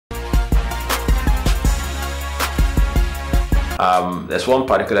There's one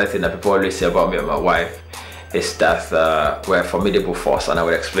particular thing that people always say about me and my wife is that we're a formidable force, and I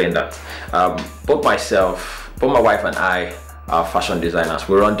will explain that. Both my wife and I are fashion designers.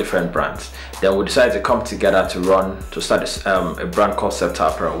 We run different brands. Then we decided to come together to start a brand called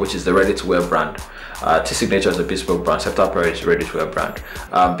Septar Apparel, which is the ready-to-wear brand. T-Signature is a bespoke brand. Septar Apparel is a ready-to-wear brand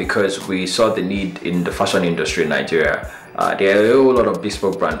because we saw the need in the fashion industry in Nigeria. There are a whole lot of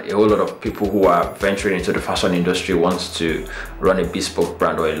bespoke brand, a whole lot of people who are venturing into the fashion industry wants to run a bespoke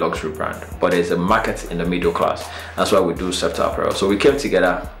brand or a luxury brand, but there's a market in the middle class. That's why we do Septar Apparel. So we came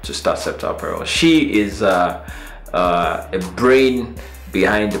together to start Septar Apparel. She is a brain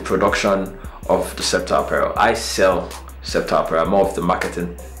behind the production of the Septar Apparel. I sell Septar Apparel. I'm more of the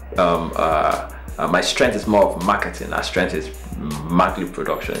marketing. My strength is more of marketing. Her strength is monthly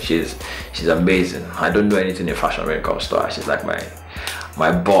production. She's amazing. I don't know anything in fashion when it comes to her. She's like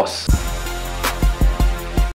my boss.